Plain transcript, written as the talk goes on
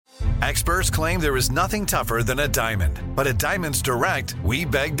Experts claim there is nothing tougher than a diamond. But at Diamonds Direct, we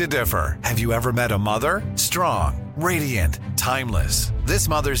beg to differ. Have you ever met a mother? Strong, radiant, timeless. This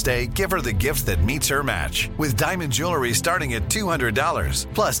Mother's Day, give her the gift that meets her match. With diamond jewelry starting at $200.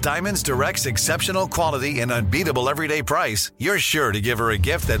 Plus Diamonds Direct's exceptional quality and unbeatable everyday price, you're sure to give her a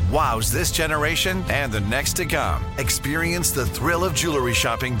gift that wows this generation and the next to come. Experience the thrill of jewelry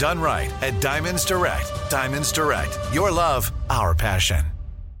shopping done right at Diamonds Direct. Diamonds Direct. Your love, our passion.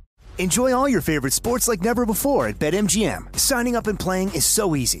 Enjoy all your favorite sports like never before at BetMGM. Signing up and playing is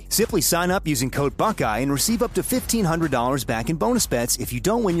so easy. Simply sign up using code Buckeye and receive up to $1,500 back in bonus bets if you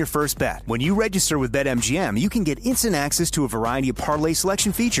don't win your first bet. When you register with BetMGM, you can get instant access to a variety of parlay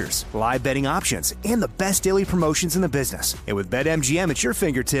selection features, live betting options, and the best daily promotions in the business. And with BetMGM at your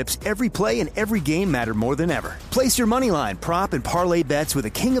fingertips, every play and every game matter more than ever. Place your moneyline, prop, and parlay bets with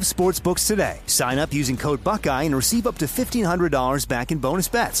the king of sportsbooks today. Sign up using code Buckeye and receive up to $1,500 back in bonus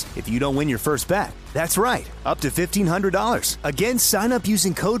bets if you don't win your first bet. That's right, up to $1,500. Again, sign up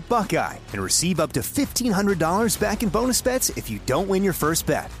using code Buckeye and receive up to $1,500 back in bonus bets if you don't win your first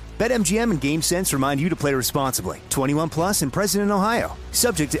bet. BetMGM and GameSense remind you to play responsibly. 21 plus and present in Ohio.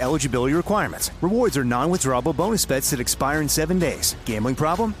 Subject to eligibility requirements. Rewards are non-withdrawable bonus bets that expire in 7 days. Gambling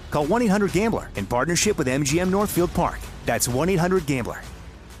problem? Call 1-800-GAMBLER in partnership with MGM Northfield Park. That's 1-800-GAMBLER.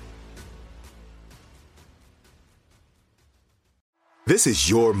 This is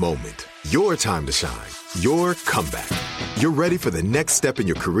your moment, your time to shine, your comeback. You're ready for the next step in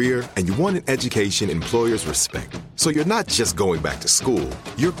your career, and you want an education employers respect. So you're not just going back to school,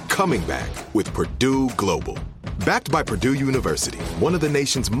 you're coming back with Purdue Global. Backed by Purdue University, one of the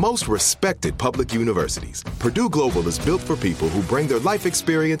nation's most respected public universities, Purdue Global is built for people who bring their life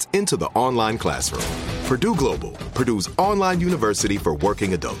experience into the online classroom. Purdue Global, Purdue's online university for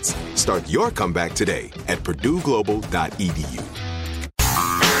working adults. Start your comeback today at purdueglobal.edu.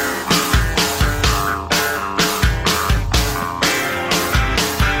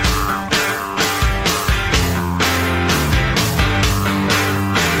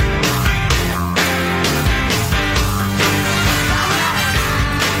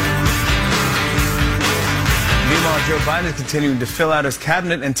 Joe Biden is continuing to fill out his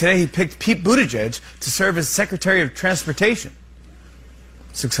cabinet, and today he picked Pete Buttigieg to serve as Secretary of Transportation.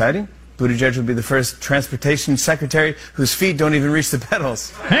 It's exciting. Buttigieg will be the first transportation secretary whose feet don't even reach the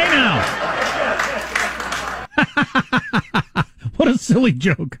pedals. Hey now! What a silly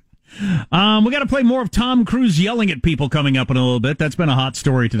joke. We got to play more of Tom Cruise yelling at people coming up in a little bit. That's been a hot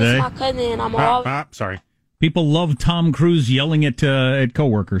story today. It's my cousin. I'm all... Sorry. People love Tom Cruise yelling at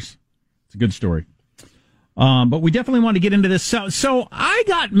coworkers. It's a good story. But we definitely want to get into this. So I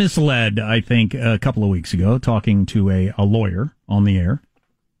got misled, I think, a couple of weeks ago, talking to a lawyer on the air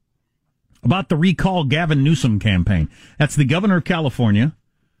about the Recall Gavin Newsom campaign. That's the governor of California,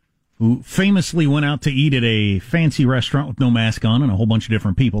 who famously went out to eat at a fancy restaurant with no mask on and a whole bunch of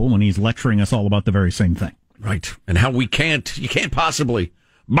different people when he's lecturing us all about the very same thing. Right. And how you can't possibly...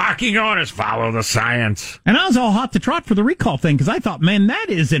 Barking orders, follow the science. And I was all hot to trot for the recall thing because I thought, man, that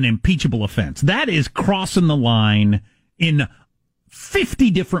is an impeachable offense. That is crossing the line in 50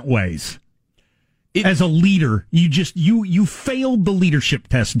 different ways. As a leader, you failed the leadership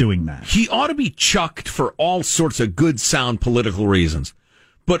test doing that. He ought to be chucked for all sorts of good, sound political reasons.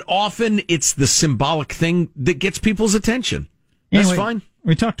 But often it's the symbolic thing that gets people's attention. That's anyway, fine.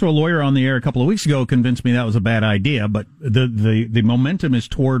 We talked to a lawyer on the air a couple of weeks ago who convinced me that was a bad idea, but the momentum is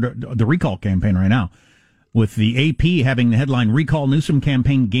toward the recall campaign right now, with the AP having the headline, Recall Newsom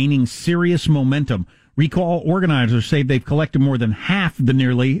campaign gaining serious momentum. Recall organizers say they've collected more than half the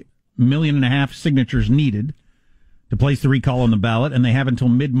nearly 1.5 million signatures needed to place the recall on the ballot, and they have until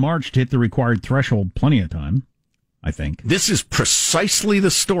mid-March to hit the required threshold. Plenty of time, I think. This is precisely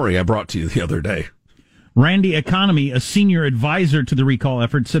the story I brought to you the other day. Randy Economy, a senior advisor to the recall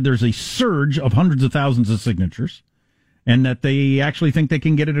effort, said there's a surge of hundreds of thousands of signatures and that they actually think they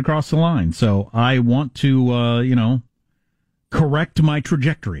can get it across the line. So I want to, correct my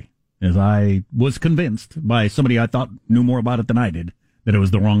trajectory, as I was convinced by somebody I thought knew more about it than I did that it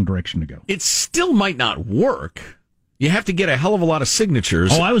was the wrong direction to go. It still might not work. You have to get a hell of a lot of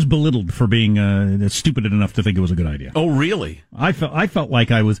signatures. Oh, I was belittled for being stupid enough to think it was a good idea. Oh, really? I felt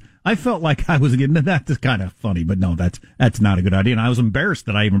like I was getting. That's kind of funny, but no, that's not a good idea. And I was embarrassed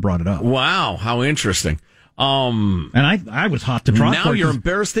that I even brought it up. Wow, how interesting. And I was hot to trot. Now you're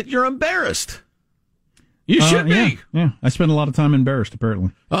embarrassed that you're embarrassed. You should be. Yeah, I spend a lot of time embarrassed,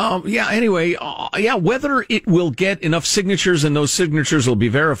 apparently. Anyway, whether it will get enough signatures and those signatures will be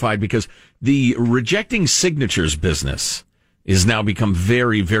verified, because the rejecting signatures business is now become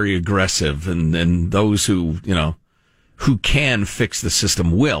very, very aggressive, and those who can fix the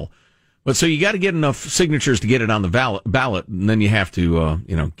system will. But so you got to get enough signatures to get it on the ballot, and then you have to,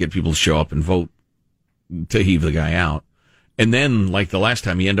 get people to show up and vote to heave the guy out. And then, like the last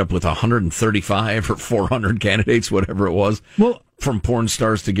time, you end up with 135 or 400 candidates, whatever it was. Well, from porn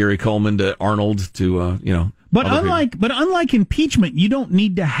stars to Gary Coleman to Arnold to, But unlike impeachment, you don't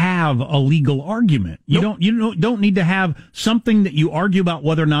need to have a legal argument. You don't need to have something that you argue about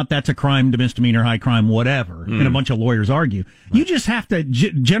whether or not that's a crime, misdemeanor, high crime, whatever. And a bunch of lawyers argue. Right. You just have to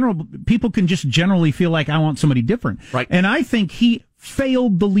people can just generally feel like I want somebody different. Right. And I think he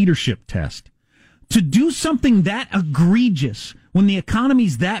failed the leadership test. To do something that egregious when the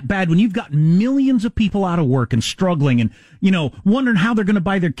economy's that bad, when you've got millions of people out of work and struggling and, wondering how they're going to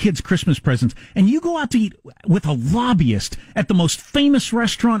buy their kids Christmas presents, and you go out to eat with a lobbyist at the most famous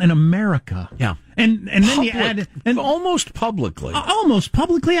restaurant in America. Yeah. And then you add... and almost publicly. Almost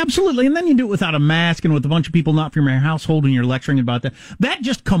publicly, absolutely. And then you do it without a mask and with a bunch of people not from your household and you're lecturing about that. That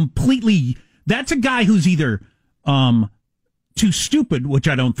just completely... That's a guy who's either... too stupid, which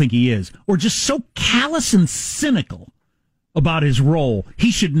I don't think he is, or just so callous and cynical about his role.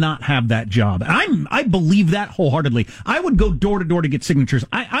 He should not have that job. I believe that wholeheartedly. I would go door to door to get signatures.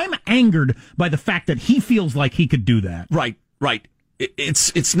 I'm angered by the fact that he feels like he could do that. Right.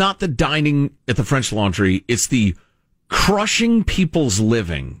 It's not the dining at the French Laundry. It's the crushing people's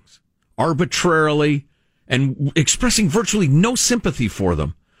livings arbitrarily and expressing virtually no sympathy for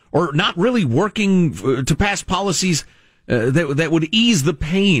them, or not really working to pass policies that would ease the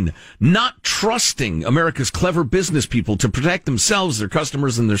pain, not trusting America's clever business people to protect themselves, their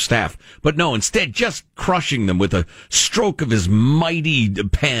customers, and their staff. But no, instead just crushing them with a stroke of his mighty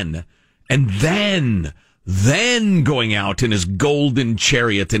pen. And then going out in his golden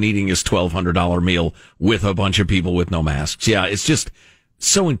chariot and eating his $1,200 meal with a bunch of people with no masks. Yeah, it's just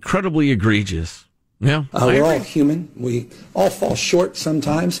so incredibly egregious. Yeah, we're all human. We all fall short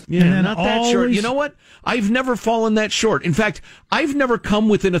sometimes. Yeah, not that short. You know what? I've never fallen that short. In fact, I've never come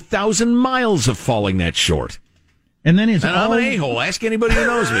within 1,000 miles of falling that short. And then I'm an a-hole. Ask anybody who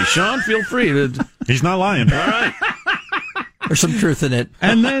knows me. Sean, feel free. He's not lying. All right. There's some truth in it.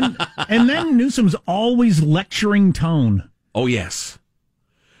 And then Newsom's always lecturing tone. Oh, yes.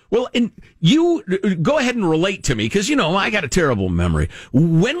 Well, and you go ahead and relate to me, because, I got a terrible memory.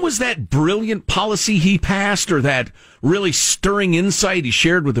 When was that brilliant policy he passed, or that really stirring insight he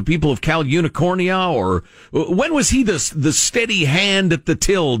shared with the people of Cal Unicornia? Or when was he the steady hand at the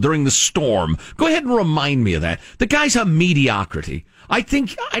till during the storm? Go ahead and remind me of that. The guy's a mediocrity. I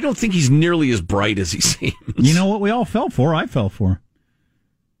don't think he's nearly as bright as he seems. You know what we all fell for? I fell for.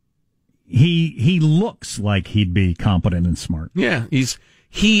 He looks like he'd be competent and smart. Yeah,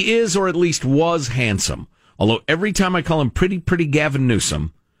 he is, or at least was, handsome. Although every time I call him pretty Gavin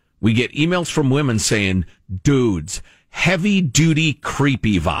Newsom, we get emails from women saying, dudes, heavy-duty,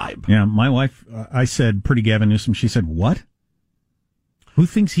 creepy vibe. Yeah, my wife, I said pretty Gavin Newsom. She said, what? Who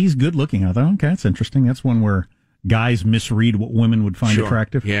thinks he's good-looking? I thought, okay, that's interesting. That's one where guys misread what women would find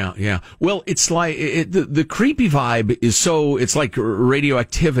attractive. Yeah. Well, it's like, the creepy vibe is it's like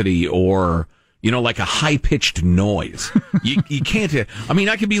radioactivity or... like a high-pitched noise. You can't...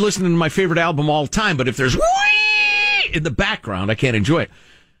 I could be listening to my favorite album all the time, but if there's whee in the background, I can't enjoy it.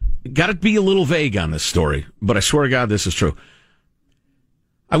 Got to be a little vague on this story, but I swear to God, this is true.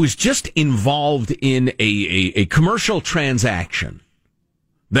 I was just involved in a commercial transaction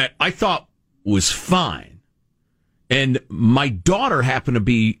that I thought was fine. And my daughter happened to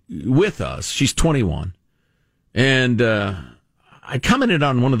be with us. She's 21. And... I commented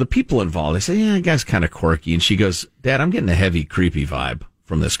on one of the people involved. I said, the guy's kind of quirky. And she goes, Dad, I'm getting a heavy, creepy vibe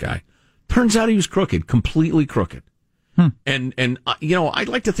from this guy. Turns out he was crooked, completely crooked. And I'd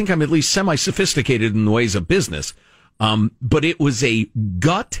like to think I'm at least semi-sophisticated in the ways of business. But it was a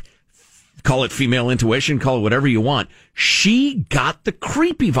gut, call it female intuition, call it whatever you want. She got the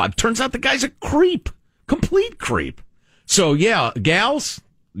creepy vibe. Turns out the guy's a creep, complete creep. So, yeah, gals,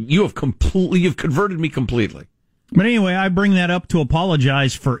 you've converted me completely. But anyway, I bring that up to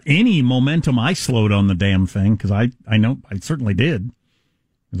apologize for any momentum I slowed on the damn thing, because I know I certainly did.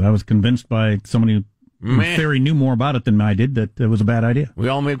 Because I was convinced by somebody who theory knew more about it than I did that it was a bad idea. We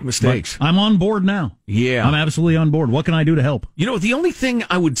all make mistakes. But I'm on board now. Yeah. I'm absolutely on board. What can I do to help? The only thing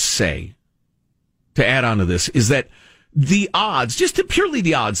I would say to add on to this is that the odds, purely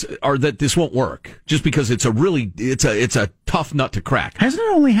the odds, are that this won't work. Just because it's a tough nut to crack. Hasn't it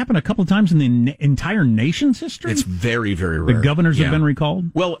only happened a couple of times in the entire nation's history? It's very, very rare. The governors have been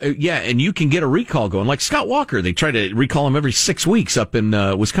recalled? Well, and you can get a recall going. Like Scott Walker, they try to recall him every 6 weeks up in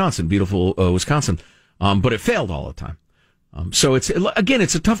Wisconsin, beautiful Wisconsin. But it failed all the time. So it's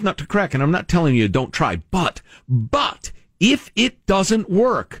a tough nut to crack, and I'm not telling you don't try. But if it doesn't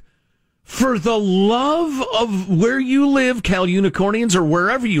work, For the love of where you live, Cal Unicornians, or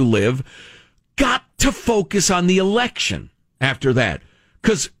wherever you live, got to focus on the election after that.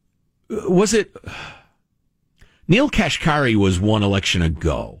 Because, was it... Neil Kashkari was one election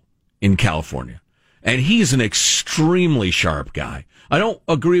ago in California, and he's an extremely sharp guy. I don't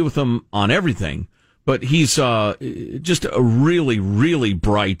agree with him on everything, but he's just a really, really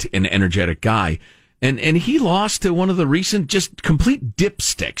bright and energetic guy. And he lost to one of the recent just complete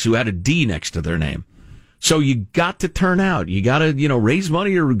dipsticks who had a D next to their name. So you got to turn out. You got to, raise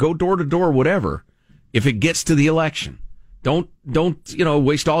money or go door to door, whatever, if it gets to the election. Don't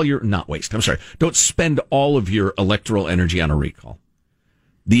waste all your, not waste, I'm sorry, don't spend all of your electoral energy on a recall.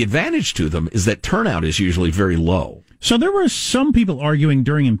 The advantage to them is that turnout is usually very low. So there were some people arguing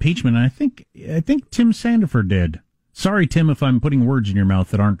during impeachment, and I think Tim Sandefur did. Sorry, Tim, if I'm putting words in your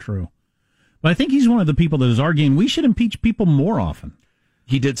mouth that aren't true. But I think he's one of the people that is arguing we should impeach people more often.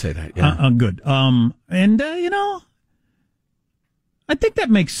 He did say that, yeah. Good. I think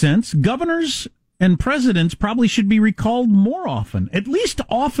that makes sense. Governors and presidents probably should be recalled more often, at least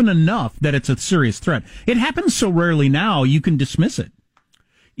often enough that it's a serious threat. It happens so rarely now, you can dismiss it.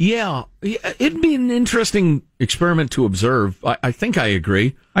 Yeah, it'd be an interesting experiment to observe. I think I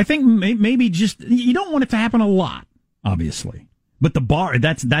agree. I think maybe just, you don't want it to happen a lot, obviously. But the bar,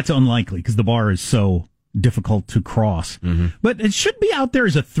 that's unlikely because the bar is so difficult to cross. Mm-hmm. But it should be out there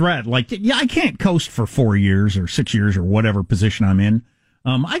as a threat. Like, yeah, I can't coast for 4 years or 6 years or whatever position I'm in.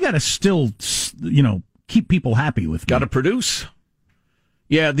 I got to still, keep people happy with me. Got to produce.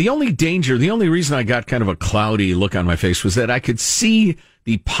 Yeah, the only reason I got kind of a cloudy look on my face was that I could see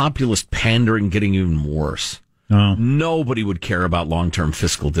the populist pandering getting even worse. Oh. Nobody would care about long-term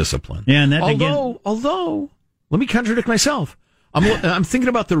fiscal discipline. Yeah, and that although, let me contradict myself. I'm thinking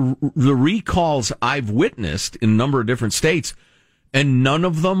about the recalls I've witnessed in a number of different states, and none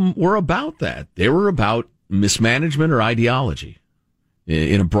of them were about that. They were about mismanagement or ideology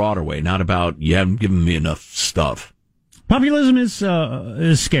in a broader way, not about, you haven't given me enough stuff. Populism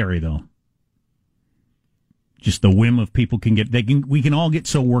is scary, though. Just the whim of people we can all get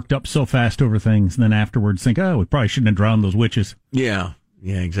so worked up so fast over things, and then afterwards think, we probably shouldn't have drowned those witches. Yeah,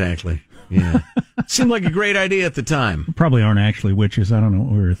 exactly. Yeah. Seemed like a great idea at the time. Probably aren't actually witches. I don't know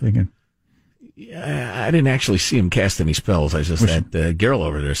what we were thinking. Yeah, I didn't actually see him cast any spells. I just that Geralt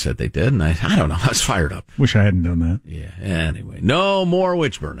over there said they did, and I don't know. I was fired up. Wish I hadn't done that. Yeah. Anyway, no more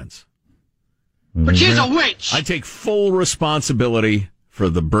witch burnings. But she's a witch. I take full responsibility for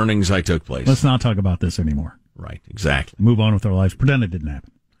the burnings that took place. Let's not talk about this anymore. Right. Exactly. Move on with our lives. Pretend it didn't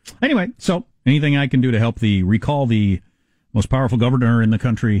happen. Anyway, so anything I can do to help recall the most powerful governor in the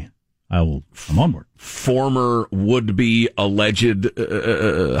country, I'm on board. Former would-be alleged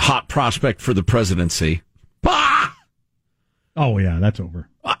hot prospect for the presidency. Bah! Oh, yeah, that's over.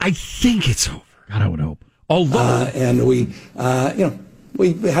 I think it's over. God, I would hope. Although... and we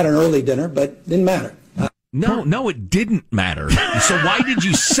had an early dinner, but it didn't matter. No, it didn't matter. So why did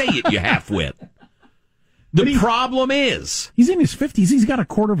you say it, you half-wit? The problem is... He's in his 50s. He's got a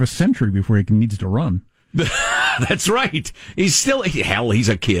quarter of a century before he needs to run. That's right. He's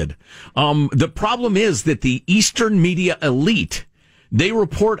a kid. The problem is that the Eastern media elite, they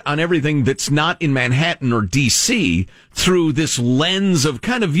report on everything that's not in Manhattan or D.C. through this lens of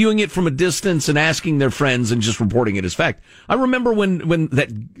kind of viewing it from a distance and asking their friends and just reporting it as fact. I remember when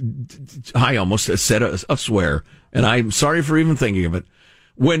that, I almost said a swear, and I'm sorry for even thinking of it.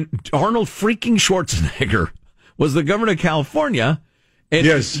 When Arnold freaking Schwarzenegger was the governor of California, and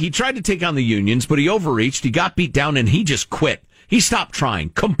yes, he tried to take on the unions, but he overreached, he got beat down, and he just quit. He stopped trying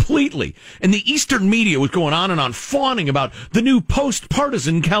completely. And the Eastern media was going on and on, fawning about the new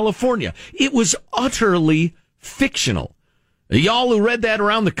post-partisan California. It was utterly fictional. Y'all who read that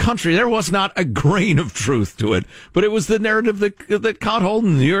around the country, there was not a grain of truth to it. But it was the narrative that caught hold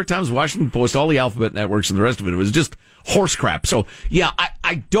in the New York Times, Washington Post, all the alphabet networks, and the rest of it. It was just horse crap. So, yeah,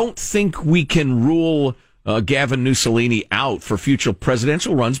 I don't think we can rule Gavin Mussolini out for future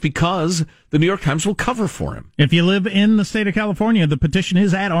presidential runs because the New York Times will cover for him. If you live in the state of California, the petition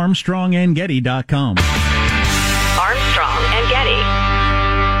is at ArmstrongandGetty.com. Armstrong and Getty.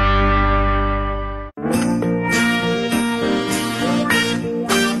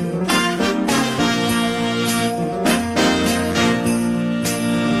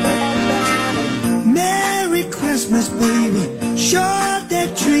 Christmas, baby, sure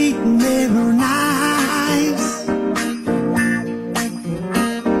they're treating me nice.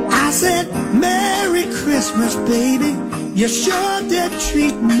 I said, Merry Christmas, baby, you sure they're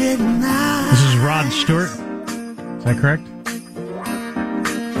treating me nice. This is Rod Stewart. Is that correct?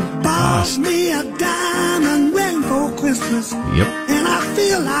 Bought me a diamond ring for Christmas. Yep. And I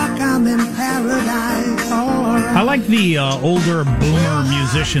feel like I'm in paradise. All right. I like the older boomer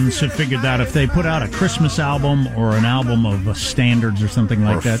musicians who figured that if they put out a Christmas album or an album of standards or something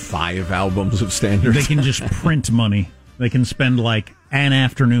like that, 5 albums of standards, they can just print money. They can spend like an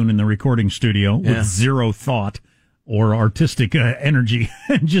afternoon in the recording studio with zero thought or artistic energy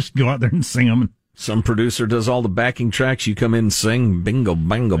and just go out there and sing them. Some producer does all the backing tracks. You come in and sing, bingo,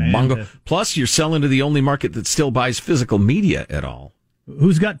 bango, bongo. Plus, you're selling to the only market that still buys physical media at all.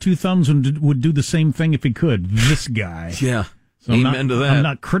 Who's got 2 thumbs and would do the same thing if he could? This guy. Yeah. So Amen to that. I'm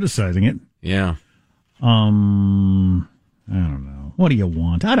not criticizing it. Yeah. I don't know. What do you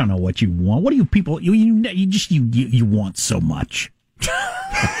want? I don't know what you want. What do you people? You want so much.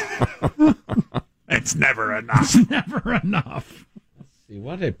 It's never enough. It's never enough. Let's see.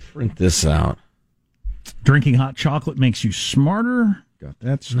 Why did I print this out? Drinking hot chocolate makes you smarter. Got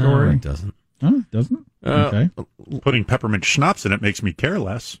that story. No, it doesn't. Oh, it doesn't? Okay. Putting peppermint schnapps in it makes me care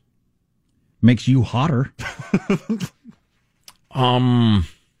less. Makes you hotter.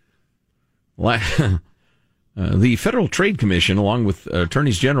 The Federal Trade Commission, along with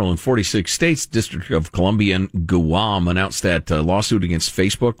attorneys general in 46 states, District of Columbia, and Guam, announced that lawsuit against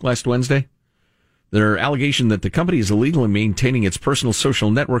Facebook last Wednesday. Their allegation that the company is illegally maintaining its personal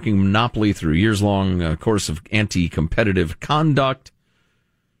social networking monopoly through a years-long course of anti-competitive conduct,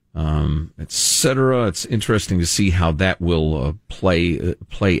 etc. It's interesting to see how that will play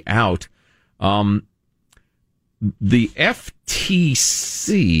out. The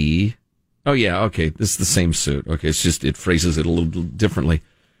FTC. Oh yeah, okay. This is the same suit. Okay, it's just it phrases it a little differently.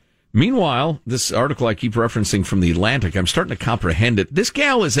 Meanwhile, this article I keep referencing from The Atlantic, I'm starting to comprehend it. This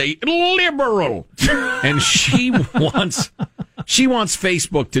gal is a liberal, and she wants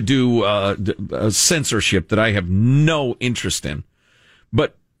Facebook to do censorship that I have no interest in.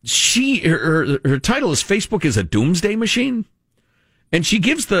 But her title is Facebook is a Doomsday Machine, and she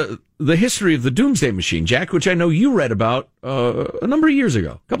gives the history of the Doomsday Machine, Jack, which I know you read about a number of years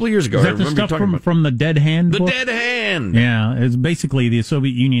ago, a couple of years ago. Is that the stuff from the Dead Hand book? The Dead Hand. Yeah, it's basically the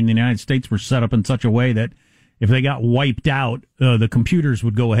Soviet Union and the United States were set up in such a way that if they got wiped out, the computers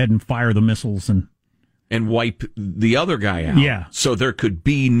would go ahead and fire the missiles and wipe the other guy out. Yeah. So there could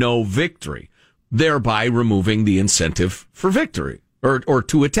be no victory, thereby removing the incentive for victory, or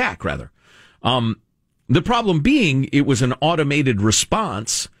to attack, rather. The problem being, it was an automated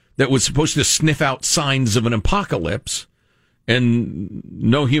response that was supposed to sniff out signs of an apocalypse, and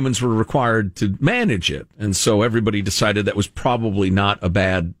no humans were required to manage it. And so everybody decided that was probably not a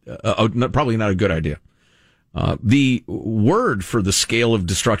good idea. The word for the scale of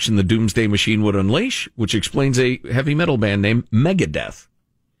destruction the Doomsday Machine would unleash, which explains a heavy metal band named Megadeth.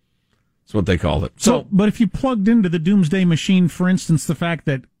 That's what they called it. So, but if you plugged into the Doomsday Machine, for instance, the fact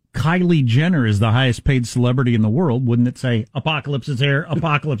that Kylie Jenner is the highest paid celebrity in the world, wouldn't it say, apocalypse is here,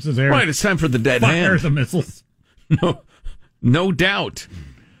 apocalypse is here? Right, it's time for the Dead Hand. Fire the missiles. No doubt.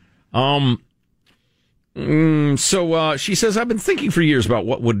 So she says, I've been thinking for years about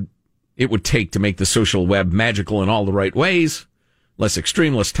what it would take to make the social web magical in all the right ways, less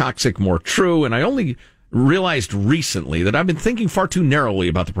extreme, less toxic, more true, and I only realized recently that I've been thinking far too narrowly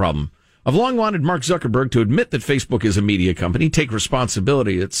about the problem. I've long wanted Mark Zuckerberg to admit that Facebook is a media company, take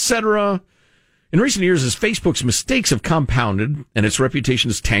responsibility, etc. In recent years, as Facebook's mistakes have compounded and its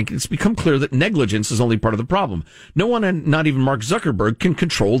reputation has tanked, it's become clear that negligence is only part of the problem. No one, and not even Mark Zuckerberg, can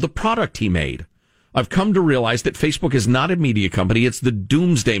control the product he made. I've come to realize that Facebook is not a media company, it's the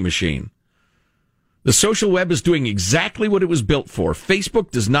Doomsday Machine. The social web is doing exactly what it was built for.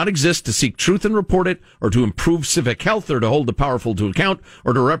 Facebook does not exist to seek truth and report it, or to improve civic health, or to hold the powerful to account,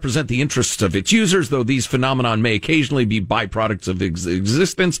 or to represent the interests of its users, though these phenomena may occasionally be byproducts of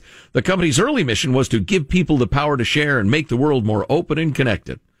existence. The company's early mission was to give people the power to share and make the world more open and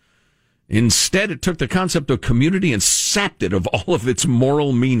connected. Instead, it took the concept of community and sapped it of all of its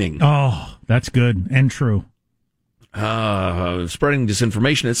moral meaning. Oh, that's good and true. Spreading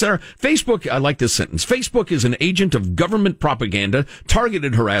disinformation, etc. Facebook, I like this sentence. Facebook is an agent of government propaganda,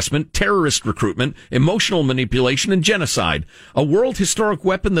 targeted harassment, terrorist recruitment, emotional manipulation, and genocide. A world historic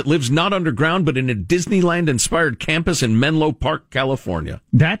weapon that lives not underground, but in a Disneyland-inspired campus in Menlo Park, California.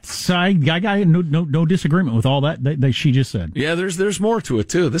 That's, I got no disagreement with all that she just said. Yeah, there's more to it,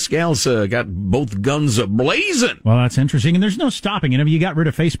 too. This gal's got both guns a-blazing. Well, that's interesting, and there's no stopping it. If you got rid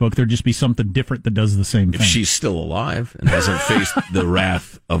of Facebook, there'd just be something different that does the same thing. If she's still alive and hasn't faced the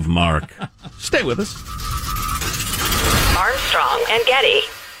wrath of Mark. Stay with us. Armstrong and Getty.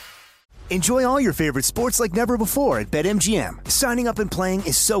 Enjoy all your favorite sports like never before at BetMGM. Signing up and playing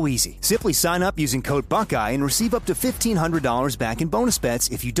is so easy. Simply sign up using code Buckeye and receive up to $1,500 back in bonus bets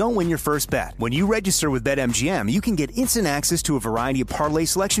if you don't win your first bet. When you register with BetMGM, you can get instant access to a variety of parlay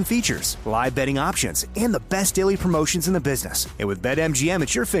selection features, live betting options, and the best daily promotions in the business. And with BetMGM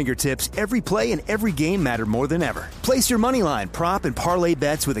at your fingertips, every play and every game matter more than ever. Place your moneyline, prop, and parlay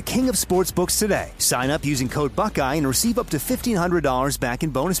bets with the king of sportsbooks today. Sign up using code Buckeye and receive up to $1,500 back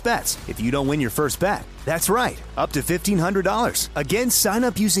in bonus bets if you don't win your first bet. That's right, up to $1,500. Again, sign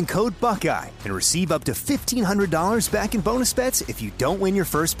up using code Buckeye and receive up to $1,500 back in bonus bets if you don't win your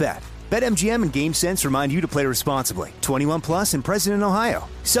first bet. BetMGM and GameSense remind you to play responsibly. 21 plus and present in Ohio.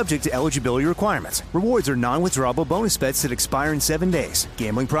 Subject to eligibility requirements. Rewards are non-withdrawable bonus bets that expire in 7 days.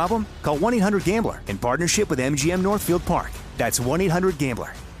 Gambling problem? Call 1-800-GAMBLER in partnership with MGM Northfield Park. That's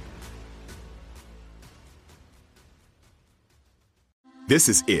 1-800-GAMBLER. This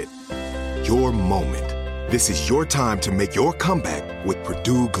is it. Your moment. This is your time to make your comeback with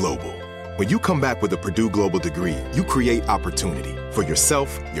Purdue Global. When you come back with a Purdue Global degree, you create opportunity for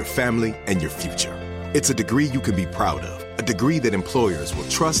yourself, your family, and your future. It's a degree you can be proud of, a degree that employers will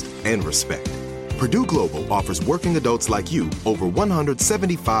trust and respect. Purdue Global offers working adults like you over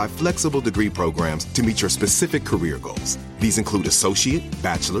 175 flexible degree programs to meet your specific career goals. These include associate,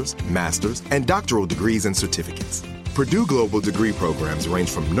 bachelor's, master's, and doctoral degrees and certificates. Purdue Global degree programs range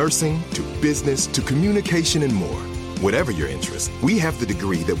from nursing to business to communication and more. Whatever your interest, we have the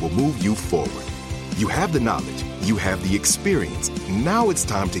degree that will move you forward. You have the knowledge, you have the experience. Now it's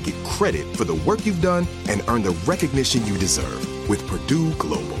time to get credit for the work you've done and earn the recognition you deserve with Purdue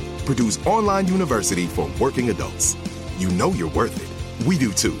Global, Purdue's online university for working adults. You know you're worth it. We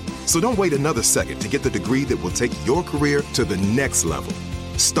do too. So don't wait another second to get the degree that will take your career to the next level.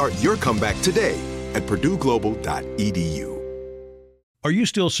 Start your comeback today at purdueglobal.edu. Are you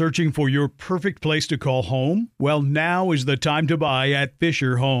still searching for your perfect place to call home? Well, now is the time to buy at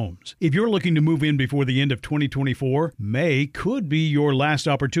Fisher Homes. If you're looking to move in before the end of 2024, May could be your last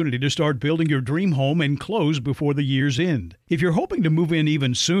opportunity to start building your dream home and close before the year's end. If you're hoping to move in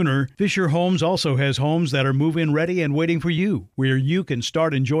even sooner, Fisher Homes also has homes that are move-in ready and waiting for you, where you can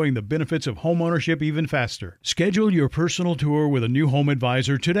start enjoying the benefits of homeownership even faster. Schedule your personal tour with a new home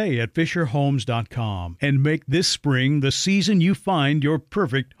advisor today at FisherHomes.com and make this spring the season you find your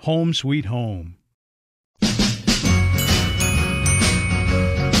perfect home sweet home. Ooh,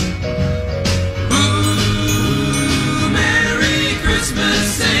 Merry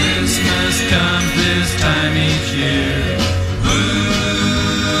Christmas, Christmas comes this time each year. Ooh,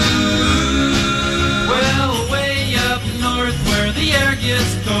 well, way up north where the air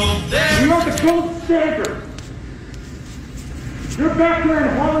gets cold, there. We are the gold standard. You're back there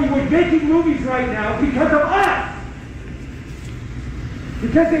in Hollywood making movies right now because of us.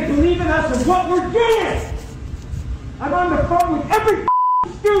 Because they believe in us and what we're doing. I'm on the phone with every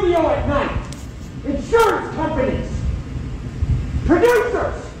studio at night. Insurance companies.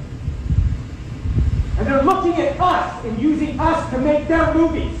 Producers. And they're looking at us and using us to make their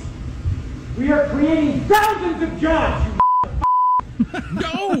movies. We are creating thousands of jobs, you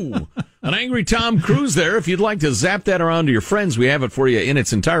No! An angry Tom Cruise there. If you'd like to zap that around to your friends, we have it for you in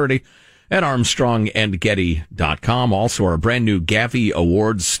its entirety at ArmstrongandGetty.com. Also, our brand new Gaffey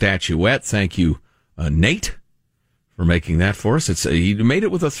Awards statuette. Thank you, Nate, for making that for us. He made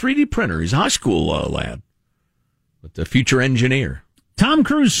it with a 3D printer. He's a high school lad, but a future engineer. Tom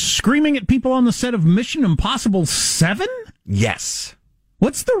Cruise screaming at people on the set of Mission Impossible 7? Yes.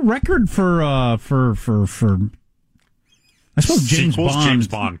 What's the record for I suppose James Sequels, Bond. James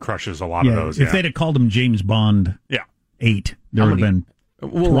Bond crushes a lot of those. If they'd have called him James Bond 8, there would have been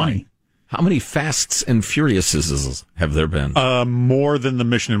 20. How many Fasts and Furiouses have there been? More than the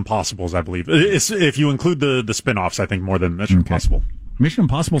Mission Impossibles, I believe. If you include the spin-offs, I think more than Mission Impossible. Mission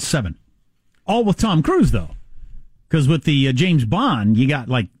Impossible 7. All with Tom Cruise, though. Because with the James Bond, you got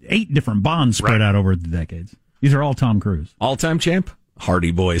like 8 different Bonds spread out over the decades. These are all Tom Cruise. All-time champ?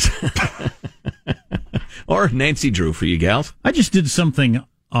 Hardy Boys. Or Nancy Drew for you gals. I just did something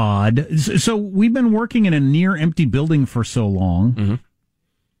odd. So we've been working in a near-empty building for so long. Mm-hmm.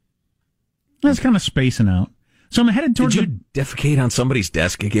 That's kind of spacing out. So I'm headed towards... Did you defecate on somebody's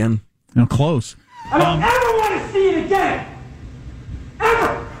desk again? No, close. I don't ever want to see it again!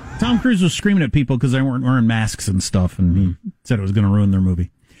 Ever! Tom Cruise was screaming at people because they weren't wearing masks and stuff, and he said it was going to ruin their movie.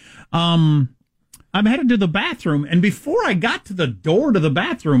 I'm headed to the bathroom, and before I got to the door to the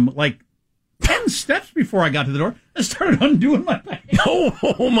bathroom, like 10 steps before I got to the door, I started undoing my pants.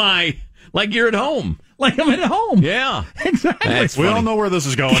 Oh my! Like you're at home. like I'm at home. Yeah. Exactly. We all know where this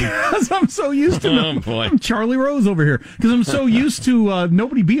is going. Because I'm so used to I'm Charlie Rose over here. Because I'm so used to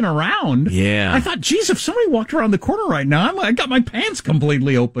nobody being around. Yeah. I thought, geez, if somebody walked around the corner right now, I got my pants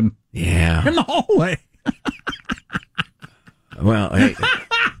completely open. Yeah. In the hallway. Well, hey,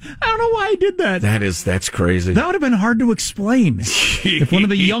 I don't know why I did that. That's crazy. That would have been hard to explain if one of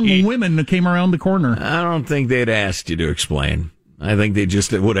the young women came around the corner. I don't think they'd asked you to explain. I think they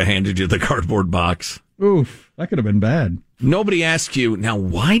just would have handed you the cardboard box. Oof, that could have been bad. Nobody asked you, now,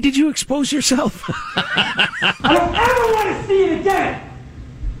 why did you expose yourself? I don't ever want to see it again!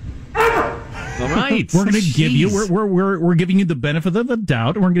 Ever! All right. We're going to give you, we're giving you the benefit of the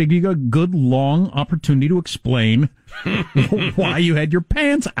doubt, and we're going to give you a good, long opportunity to explain why you had your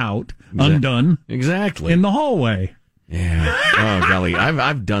pants out, undone. Exactly. In the hallway. Yeah. Oh, golly.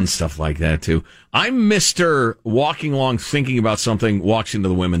 I've done stuff like that, too. I'm Mr. walking along thinking about something, walks into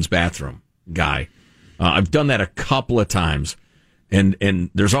the women's bathroom guy. I've done that a couple of times.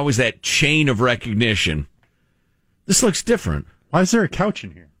 And there's always that chain of recognition. This looks different. Why is there a couch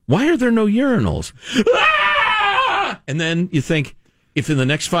in here? Why are there no urinals? Ah! And then you think, if in the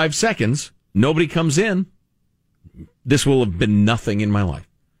next 5 seconds nobody comes in, this will have been nothing in my life.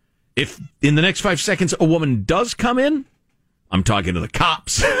 If in the next 5 seconds a woman does come in, I'm talking to the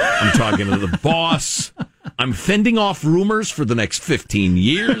cops. I'm talking to the boss. I'm fending off rumors for the next 15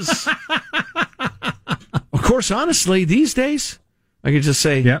 years. Of course, honestly, these days, I could just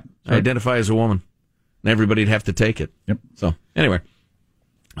say, I identify as a woman. And everybody'd have to take it. Yep. So, anyway.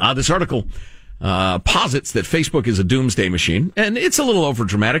 This article posits that Facebook is a doomsday machine, and it's a little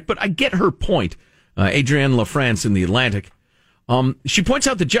overdramatic, but I get her point. Adrienne LaFrance in The Atlantic. She points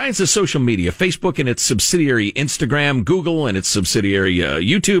out the giants of social media, Facebook and its subsidiary Instagram, Google and its subsidiary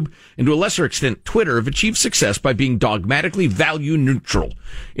YouTube, and to a lesser extent Twitter, have achieved success by being dogmatically value neutral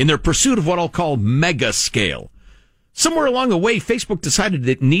in their pursuit of what I'll call mega scale. Somewhere along the way, Facebook decided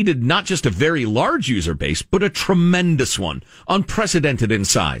it needed not just a very large user base, but a tremendous one, unprecedented in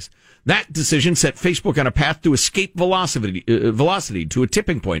size. That decision set Facebook on a path to escape velocity to a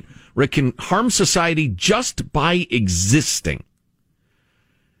tipping point where it can harm society just by existing.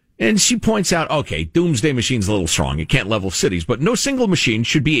 And she points out, okay, doomsday machine's a little strong. It can't level cities, but no single machine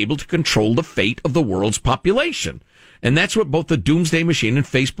should be able to control the fate of the world's population. And that's what both the doomsday machine and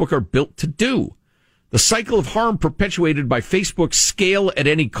Facebook are built to do. The cycle of harm perpetuated by Facebook's scale at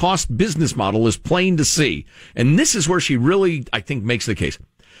any cost business model is plain to see. And this is where she really, I think, makes the case.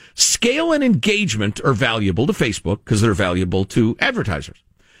 Scale and engagement are valuable to Facebook because they're valuable to advertisers.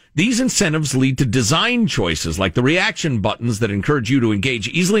 These incentives lead to design choices like the reaction buttons that encourage you to engage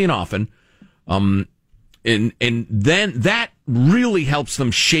easily and often. And then that really helps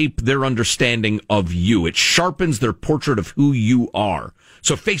them shape their understanding of you. It sharpens their portrait of who you are.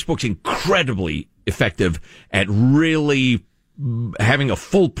 So Facebook's incredibly effective at really having a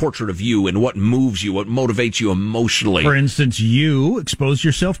full portrait of you and what moves you, what motivates you emotionally. For instance, you expose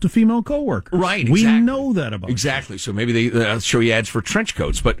yourself to female coworkers. Right, exactly. We know that about Exactly. So maybe they show you ads for trench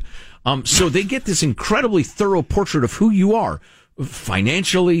coats. But so they get this incredibly thorough portrait of who you are,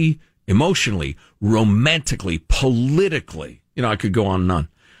 financially, emotionally, romantically, politically. You know, I could go on and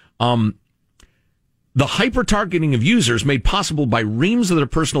on. The hyper-targeting of users made possible by reams of their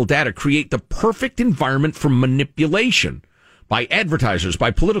personal data create the perfect environment for manipulation by advertisers,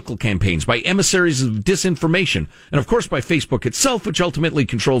 by political campaigns, by emissaries of disinformation, and of course by Facebook itself, which ultimately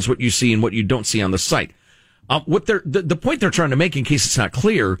controls what you see and what you don't see on the site. The point they're trying to make, in case it's not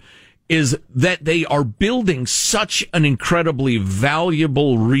clear, is that they are building such an incredibly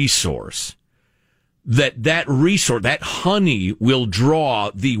valuable resource that resource, that honey, will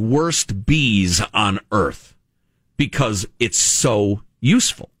draw the worst bees on earth because it's so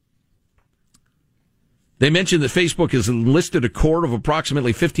useful. They mentioned that Facebook has enlisted a core of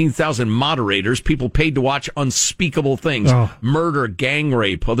approximately 15,000 moderators, people paid to watch unspeakable things, murder, gang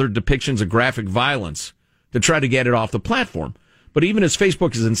rape, other depictions of graphic violence, to try to get it off the platform. But even as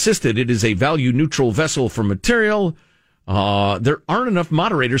Facebook has insisted it is a value-neutral vessel for material, there aren't enough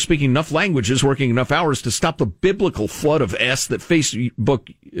moderators speaking enough languages, working enough hours to stop the biblical flood of S that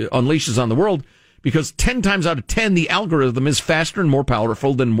Facebook unleashes on the world, because 10 times out of 10, the algorithm is faster and more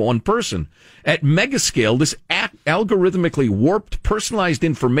powerful than one person. At megascale, this algorithmically warped, personalized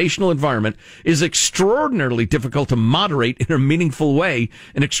informational environment is extraordinarily difficult to moderate in a meaningful way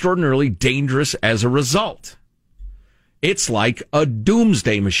and extraordinarily dangerous as a result. It's like a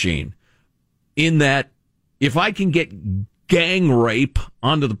doomsday machine in that if I can get gang rape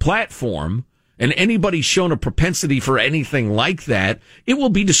onto the platform and anybody's shown a propensity for anything like that, it will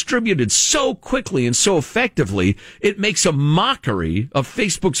be distributed so quickly and so effectively, it makes a mockery of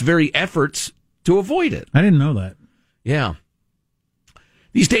Facebook's very efforts to avoid it. I didn't know that. Yeah.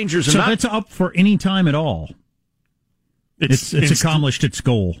 These dangers are so not... that's up for any time at all. It's accomplished its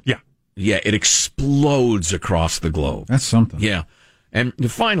goal. Yeah. Yeah, it explodes across the globe. That's something. Yeah. And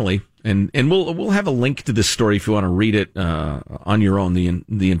finally, and we'll have a link to this story if you want to read it on your own,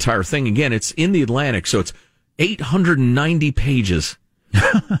 the entire thing. Again, it's in the Atlantic, so it's 890 pages.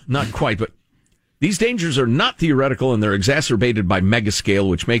 Not quite, but these dangers are not theoretical, and they're exacerbated by megascale,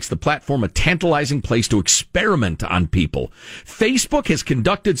 which makes the platform a tantalizing place to experiment on people. Facebook has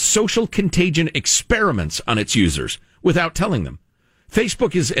conducted social contagion experiments on its users without telling them.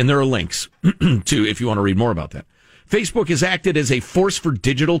 Facebook is, and there are links to if you want to read more about that. Facebook has acted as a force for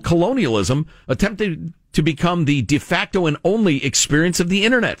digital colonialism, attempting to become the de facto and only experience of the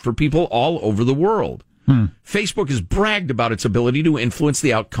internet for people all over the world. Facebook has bragged about its ability to influence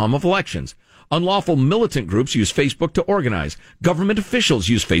the outcome of elections. Unlawful militant groups use Facebook to organize. Government officials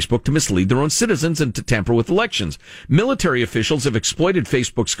use Facebook to mislead their own citizens and to tamper with elections. Military officials have exploited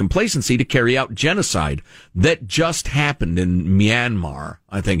Facebook's complacency to carry out genocide that just happened in Myanmar,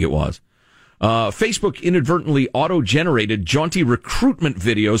 I think it was. Facebook inadvertently auto-generated jaunty recruitment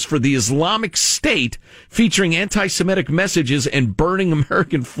videos for the Islamic State featuring anti-Semitic messages and burning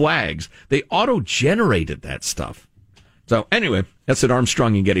American flags. They auto-generated that stuff. So anyway, that's at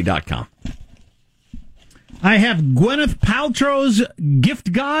ArmstrongandGetty.com. I have Gwyneth Paltrow's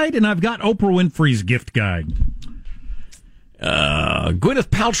gift guide, and I've got Oprah Winfrey's gift guide. Gwyneth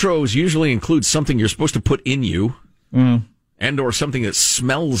Paltrow's usually includes something you're supposed to put in you. And or something that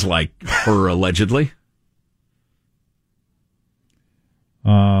smells like her, allegedly.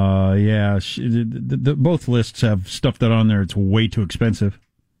 Yeah. Both lists have stuff that on there. It's way too expensive.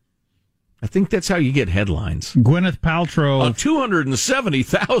 I think that's how you get headlines. Gwyneth Paltrow. A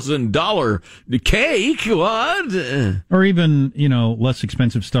 $270,000 cake? What? Or even, less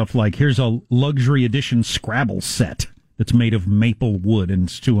expensive stuff like here's a luxury edition Scrabble set that's made of maple wood and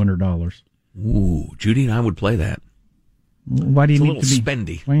it's $200. Ooh, Judy and I would play that. Why do you need to be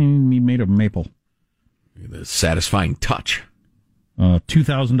spendy? Why do you need to be made of maple? The satisfying touch.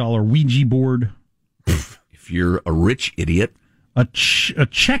 $2,000 Ouija board. If you're a rich idiot. A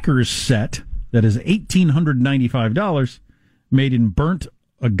checkers set that is $1,895, made in burnt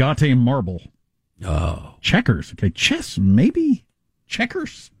agate marble. Oh, checkers. Okay, chess maybe.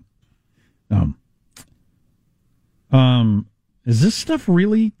 Checkers. Is this stuff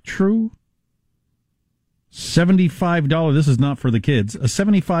really true? $75. This is not for the kids. A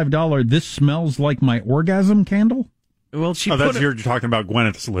 $75. This smells like my orgasm candle. Well, you're talking about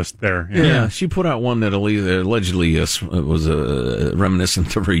Gwyneth's list there. Yeah, she put out one that allegedly was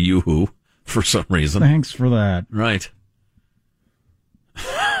reminiscent of her Yoo-hoo for some reason. Thanks for that. Right.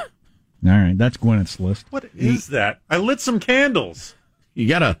 All right, that's Gwyneth's list. What is that? I lit some candles. You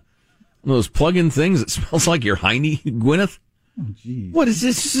got one of those plug-in things that smells like your hiney, Gwyneth? Oh, geez. What is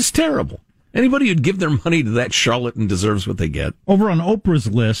this? This is terrible. Anybody who'd give their money to that charlatan deserves what they get. Over on Oprah's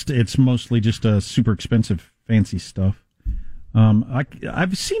list, it's mostly just super expensive, fancy stuff.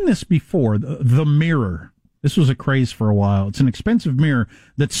 I've seen this before. The Mirror. This was a craze for a while. It's an expensive mirror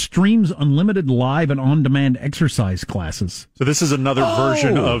that streams unlimited live and on-demand exercise classes. So this is another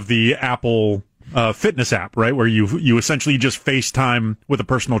version of the Apple fitness app, right? Where you essentially just FaceTime with a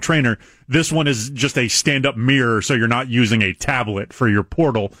personal trainer. This one is just a stand-up mirror, so you're not using a tablet for your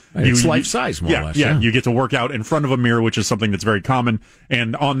portal. It's life-size, more or less. Yeah, you get to work out in front of a mirror, which is something that's very common.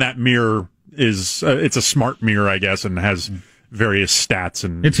 And on that mirror is it's a smart mirror, I guess, and has various stats.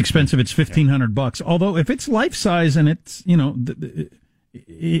 And it's expensive. It's $1,500. Although if it's life-size and it's,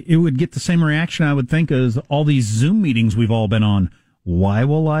 it would get the same reaction, I would think, as all these Zoom meetings we've all been on. Why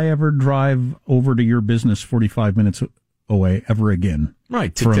will I ever drive over to your business 45 minutes away ever again?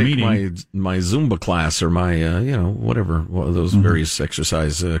 Right, to take my Zumba class or my, whatever, one of those various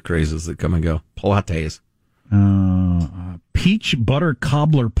exercise crazes that come and go. Pilates. Peach butter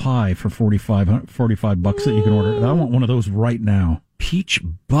cobbler pie for $45 that you can order. I want one of those right now. Peach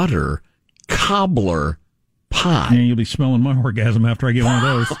butter cobbler pie. And you'll be smelling my orgasm after I get one of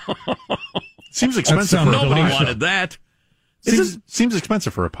those. Seems expensive. Nobody wanted that. Seems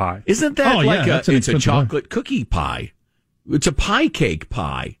expensive for a pie. Isn't that it's a chocolate cookie pie? It's a pie cake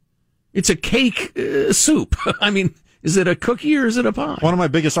pie. It's a cake soup. I mean, is it a cookie or is it a pie? One of my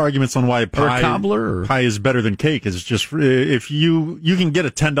biggest arguments on why pie is better than cake is just if you can get a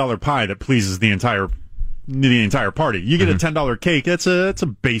 $10 pie that pleases the entire party. You get a $10 cake. That's a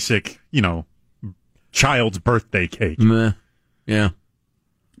basic, child's birthday cake. Yeah.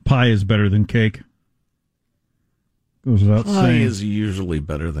 Pie is better than cake. Goes without saying. Pie is usually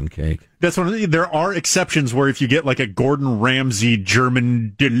better than cake. That's one of there are exceptions where if you get like a Gordon Ramsay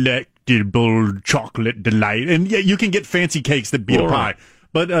German irresistible chocolate delight. And yeah, you can get fancy cakes that beat a pie.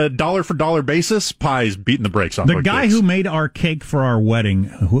 But dollar for dollar basis, pie's beating the brakes off. The guy who made our cake for our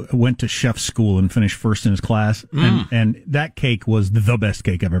wedding went to chef school and finished first in his class, and that cake was the best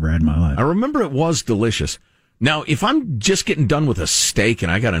cake I've ever had in my life. I remember it was delicious. Now, if I'm just getting done with a steak and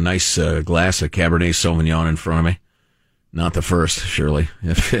I got a nice glass of Cabernet Sauvignon in front of me, not the first, surely,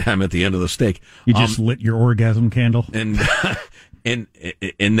 if I'm at the end of the steak. You just lit your orgasm candle. And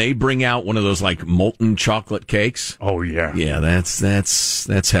they bring out one of those like molten chocolate cakes. Oh yeah, yeah.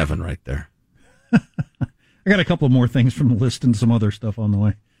 That's heaven right there. I got a couple more things from the list and some other stuff on the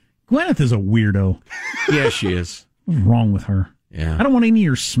way. Gwyneth is a weirdo. Yeah, she is. What's wrong with her? Yeah, I don't want any of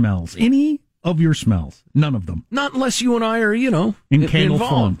your smells. Any of your smells? None of them. Not unless you and I are, in candle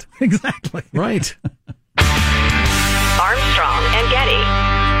form. Exactly. Right. Armstrong and Getty.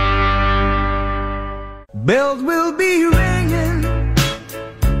 Bells will be ringing.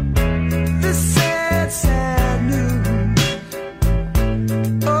 This sad, sad news.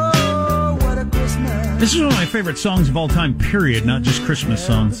 Oh, what a Christmas. This is one of my favorite songs of all time, period, not just Christmas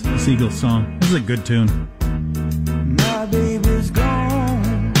songs. This Eagles song. This is a good tune. My baby's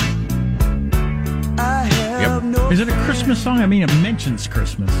gone. I have no. Is it a Christmas song? I mean, it mentions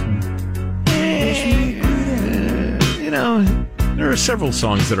Christmas. There are several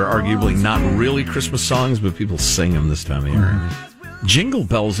songs that are arguably not really Christmas songs, but people sing them this time of year. Jingle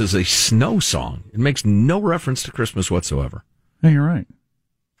Bells is a snow song. It makes no reference to Christmas whatsoever. Yeah, you're right.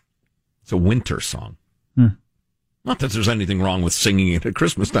 It's a winter song. Not that there's anything wrong with singing it at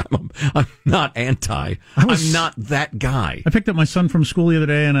Christmas time. I'm not anti. I'm not that guy. I picked up my son from school the other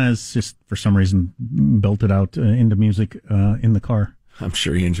day, and I was just, for some reason, belted out into music in the car. I'm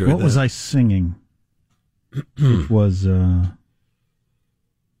sure you enjoyed that. What was I singing? It was,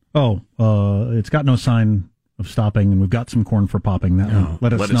 it's got no sign of stopping, and we've got some corn for popping. That one.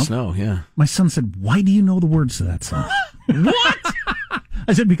 Let It Snow, yeah. My son said, "Why do you know the words to that song?" What?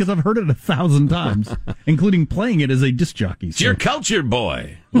 I said, because I've heard it 1,000 times, including playing it as a disc jockey. It's your culture,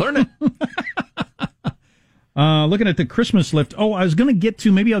 boy. Learn it. Looking at the Christmas list. Oh, I was going to get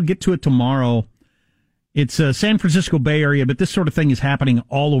to, maybe I'll get to it tomorrow. It's San Francisco Bay Area, but this sort of thing is happening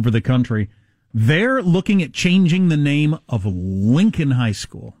all over the country. They're looking at changing the name of Lincoln High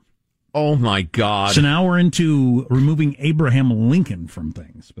School. Oh, my God. So now we're into removing Abraham Lincoln from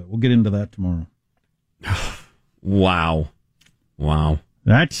things, but we'll get into that tomorrow. Wow.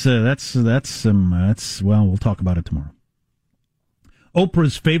 That's we'll talk about it tomorrow.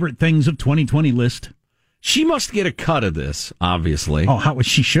 Oprah's favorite things of 2020 list. She must get a cut of this, obviously. Oh,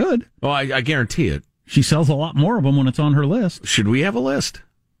 she should. Oh, I guarantee it. She sells a lot more of them when it's on her list. Should we have a list?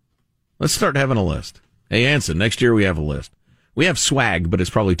 Let's start having a list. Hey, Anson, next year we have a list. We have swag, but it's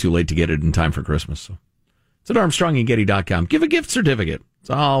probably too late to get it in time for Christmas. So it's at ArmstrongandGetty.com. Give a gift certificate.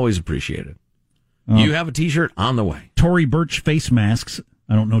 It's always appreciated. You have a T-shirt on the way. Tory Burch face masks.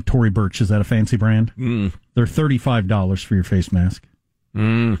 I don't know Tory Burch. Is that a fancy brand? They're $35 for your face mask.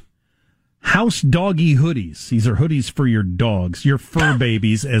 House Doggy hoodies. These are hoodies for your dogs, your fur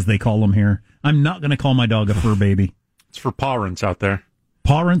babies, as they call them here. I'm not going to call my dog a fur baby. It's for parents out there.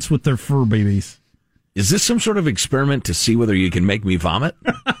 Parents with their fur babies. Is this some sort of experiment to see whether you can make me vomit?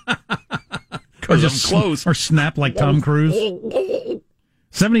 Because I'm close. Or snap like Tom Cruise.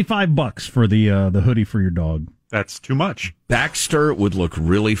 $75 for the hoodie for your dog. That's too much. Baxter would look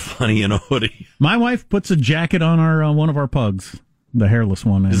really funny in a hoodie. My wife puts a jacket on our one of our pugs, the hairless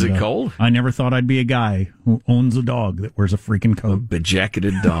one. Is it cold? I never thought I'd be a guy who owns a dog that wears a freaking coat. A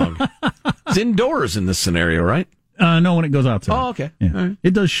bejacketed dog. It's indoors in this scenario, right? No, when it goes outside. Oh, okay. Yeah. Right.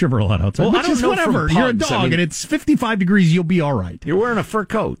 It does shiver a lot outside. Well, I don't know whatever. Pugs, you're a dog, and it's 55 degrees. You'll be all right. You're wearing a fur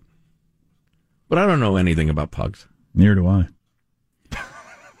coat. But I don't know anything about pugs. Neither do I.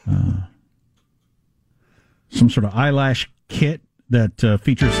 Some sort of eyelash kit that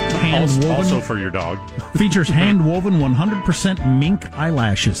features hand-woven. Also for your dog. Features hand-woven 100% mink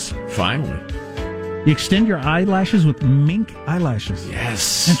eyelashes. Finally. You extend your eyelashes with mink eyelashes.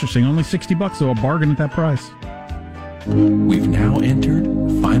 Yes. Interesting. Only $60, though. A bargain at that price. We've now entered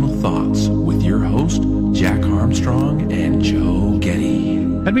Final Thoughts with your host, Jack Armstrong and Joe Getty.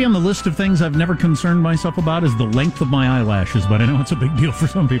 That'd be on the list of things I've never concerned myself about is the length of my eyelashes, but I know it's a big deal for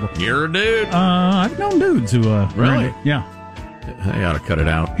some people. You're a dude. I've known dudes who... really? Yeah. I ought to cut it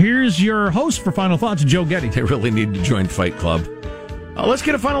out. Here's your host for Final Thoughts, Joe Getty. They really need to join Fight Club. Let's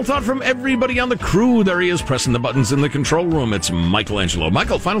get a final thought from everybody on the crew. There he is, pressing the buttons in the control room. It's Michelangelo.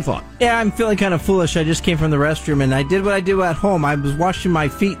 Michael, final thought. Yeah, I'm feeling kind of foolish. I just came from the restroom, and I did what I do at home. I was washing my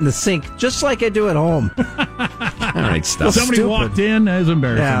feet in the sink, just like I do at home. All right, stop. Somebody walked in. It was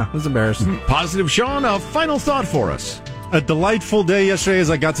embarrassing. Yeah, it was embarrassing. Positive Sean, a final thought for us. A delightful day yesterday as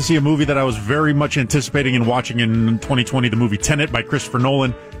I got to see a movie that I was very much anticipating and watching in 2020, the movie Tenet by Christopher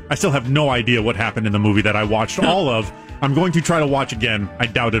Nolan. I still have no idea what happened in the movie that I watched all of. I'm going to try to watch again. I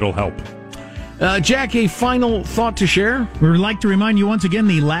doubt it'll help. Jack, a final thought to share? We would like to remind you once again,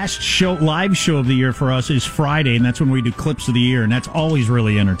 the last live show of the year for us is Friday, and that's when we do Clips of the Year, and that's always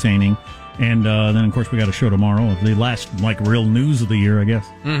really entertaining. And then, of course, we got a show tomorrow of the last, real news of the year, I guess.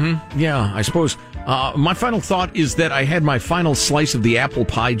 Mm-hmm. Yeah, I suppose. My final thought is that I had my final slice of the apple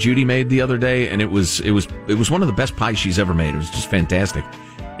pie Judy made the other day, and it was one of the best pies she's ever made. It was just fantastic.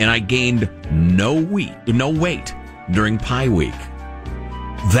 And I gained no weight during Pie Week.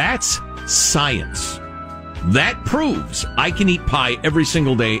 That's science. That proves I can eat pie every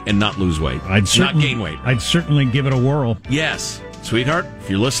single day and not lose weight. Not gain weight. I'd certainly give it a whirl. Yes. Sweetheart, if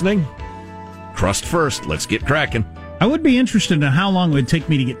you're listening, crust first. Let's get cracking. I would be interested in how long it would take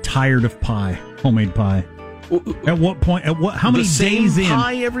me to get tired of pie, homemade pie. At what point? How many days in?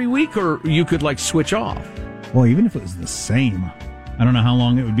 Pie every week, or you could switch off? Well, even if it was the same, I don't know how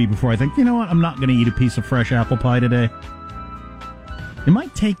long it would be before I think, you know what, I'm not going to eat a piece of fresh apple pie today. It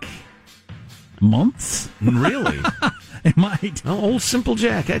might take months. Really? It might. Oh, old Simple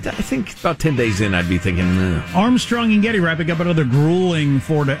Jack. I think about 10 days in, I'd be thinking, Armstrong and Getty wrapping up another grueling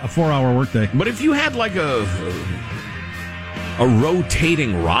 4-hour workday. But if you had a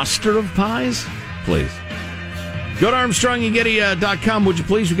rotating roster of pies, please. Go to ArmstrongandGetty.com, would you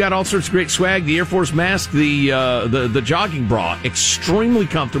please? We've got all sorts of great swag. The Air Force mask, the jogging bra, extremely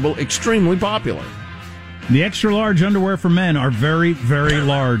comfortable, extremely popular. The extra large underwear for men are very, very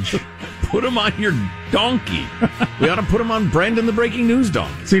large. Put them on your donkey. We ought to put them on Brandon the Breaking News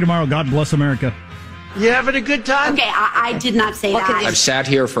donkey. See you tomorrow. God bless America. You having a good time? Okay, I did not say that. I've sat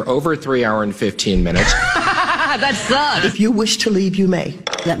here for over 3 hours and 15 minutes. That sucks. If you wish to leave, you may.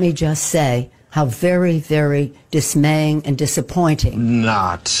 Let me just say how very, very dismaying and disappointing.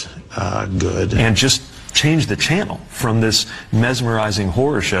 Not good. And just change the channel from this mesmerizing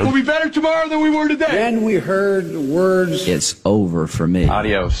horror show. We'll be better tomorrow than we were today. Then we heard the words. It's over for me.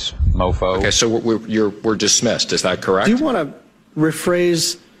 Adios, mofo. Okay, so we're dismissed. Is that correct? Do you want to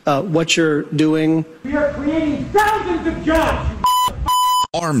rephrase what you're doing? We are creating thousands of jobs.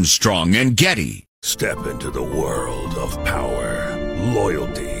 Armstrong and Getty. Step into the world of power,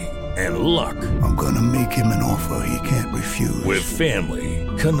 loyalty, and luck. I'm going to make him an offer he can't refuse. With family,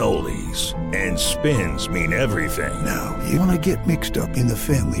 cannolis, and spins mean everything. Now, you want to get mixed up in the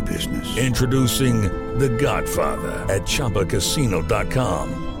family business. Introducing The Godfather at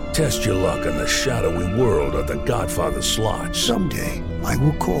ChumbaCasino.com. Test your luck in the shadowy world of The Godfather slot. Someday, I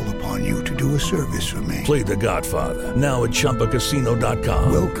will call upon you to do a service for me. Play The Godfather, now at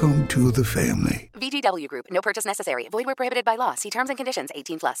ChumbaCasino.com. Welcome to the family. VGW Group. No purchase necessary. Void where prohibited by law. See terms and conditions.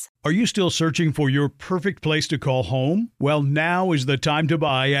 18+. Are you still searching for your perfect place to call home? Well, now is the time to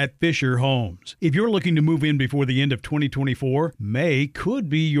buy at Fisher Homes. If you're looking to move in before the end of 2024, May could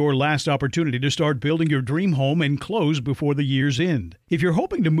be your last opportunity to start building your dream home and close before the year's end. If you're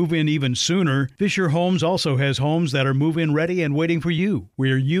hoping to move in even sooner, Fisher Homes also has homes that are move-in ready and waiting for you,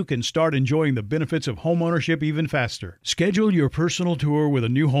 where you can start enjoying the benefits of homeownership even faster. Schedule your personal tour with a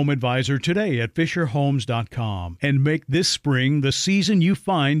new home advisor today at FisherHomes.com and make this spring the season you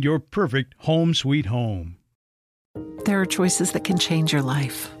find your perfect home sweet home. There are choices that can change your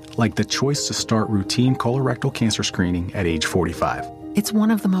life. Like the choice to start routine colorectal cancer screening at age 45. It's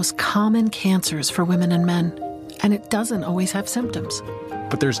one of the most common cancers for women and men, and it doesn't always have symptoms.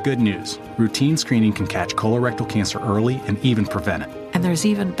 But there's good news. Routine screening can catch colorectal cancer early and even prevent it. And there's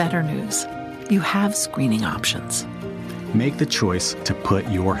even better news. You have screening options. Make the choice to put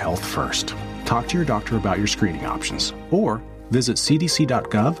your health first. Talk to your doctor about your screening options or visit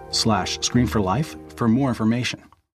cdc.gov/screenforlife for more information.